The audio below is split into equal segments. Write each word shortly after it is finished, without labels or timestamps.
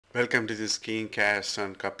Welcome to this screencast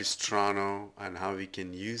on Capistrano and how we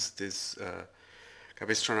can use this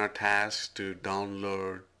Capistrano task to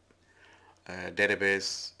download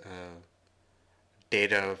database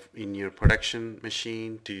data in your production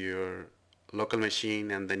machine to your local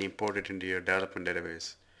machine and then import it into your development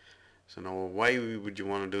database. So now why would you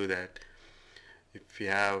want to do that? If you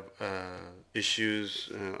have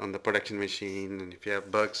issues on the production machine and if you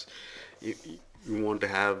have bugs, you, you want to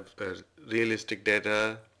have realistic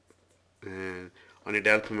data on a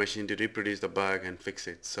developer machine to reproduce the bug and fix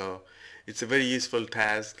it. So it's a very useful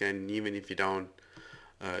task, and even if you don't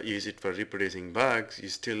use it for reproducing bugs, you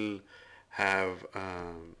still have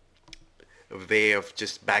a way of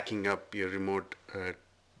just backing up your remote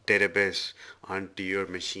database onto your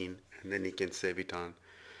machine, and then you can save it on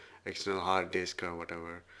external hard disk or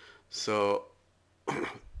whatever. So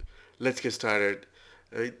let's get started.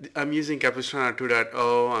 I'm using Capistrano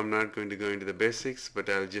 2.0. I'm not going to go into the basics, but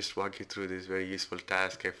I'll just walk you through this very useful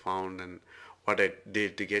task I found and what I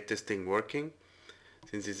did to get this thing working.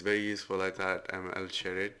 Since it's very useful, I thought I'll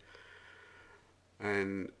share it.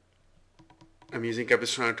 And I'm using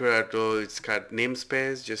Capistrano 2.0. It's got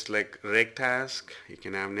namespace, just like reg task. You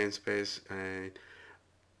can have namespace, and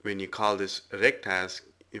when you call this reg task,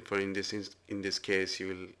 for in this case, you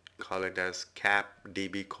will call it as cap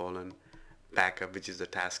db colon backup, which is the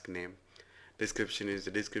task name. Description is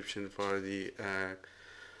the description for the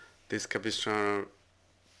this Capistrano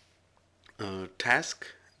task,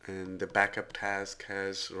 and the backup task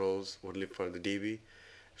has roles only for the DB.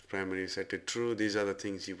 If primary is set to true, these are the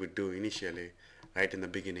things you would do initially, right in the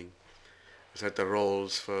beginning. Set the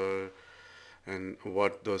roles for and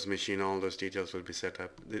what those machine, all those details will be set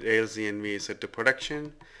up. The ALCNV is set to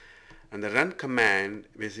production, and the run command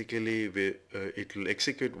basically it will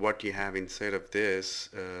execute what you have inside of this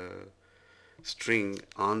string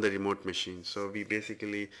on the remote machine. So we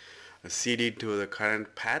basically cd to the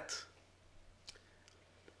current path,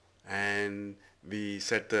 and we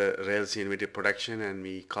set the Rails CNV to production, and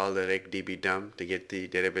we call the regdb dump to get the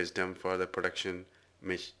database dump for the production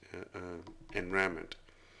environment.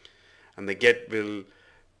 And the get will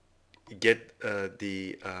get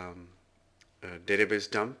the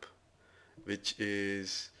database dump, which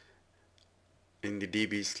is in the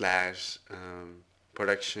db slash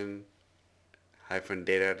production hyphen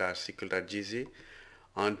data.sql.gz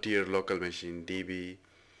onto your local machine db.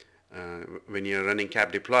 When you're running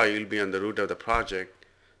cap deploy, you'll be on the root of the project,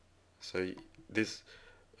 so this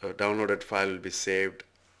downloaded file will be saved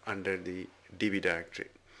under the db directory.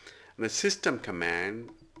 And the system command,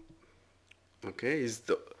 okay,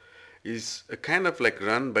 is a kind of like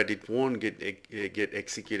run, but it won't get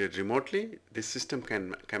executed remotely. The system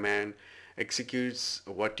command executes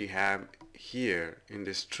what you have here in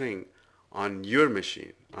the string on your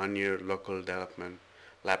machine, on your local development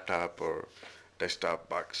laptop or desktop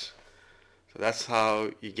box. So that's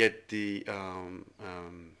how you get the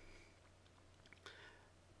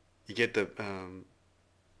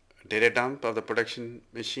data dump of the production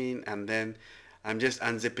machine, and then I'm just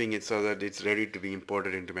unzipping it so that it's ready to be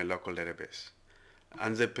imported into my local database.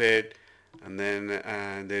 Unzip it, and then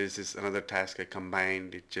there is this another task I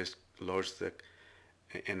combined. It just loads the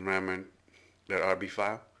environment, the RB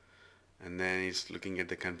file, and then it's looking at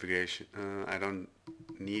the configuration. I don't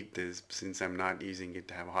need this since I'm not using it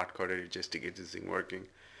to have hard coded it just to get this thing working.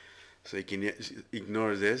 So you can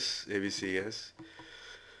ignore this ABCS,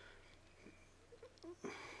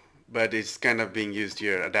 but it's kind of being used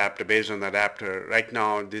here. Adapter, based on the adapter. Right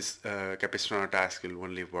now, this Capistrano task will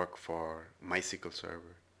only work for MySQL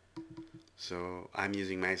server. So I'm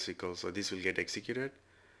using MySQL, so this will get executed,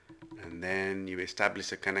 and then you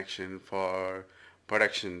establish a connection for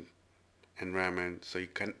production environment. So you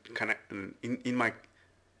can connect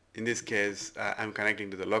in this case, I'm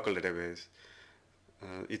connecting to the local database.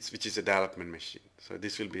 Which is a development machine. So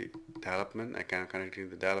this will be development. I can connect to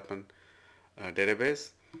the development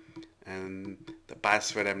database, and the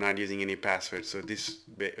password, I'm not using any password. So this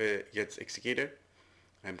gets executed.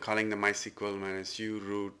 I'm calling the MySQL -u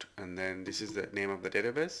root, and then this is the name of the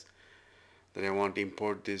database that I want to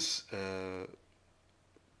import this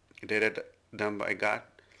data dump I got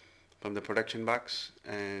from the production box,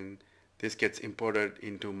 and this gets imported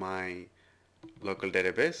into my local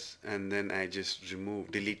database, and then I just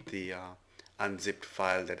delete the unzipped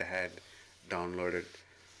file that I had downloaded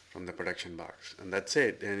from the production box, and that's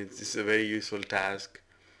it. And it's a very useful task,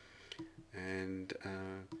 and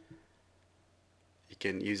you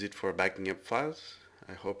can use it for backing up files.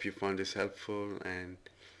 I hope you found this helpful, and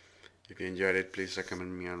if you enjoyed it, please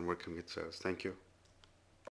recommend me on working with Rails. Thank you.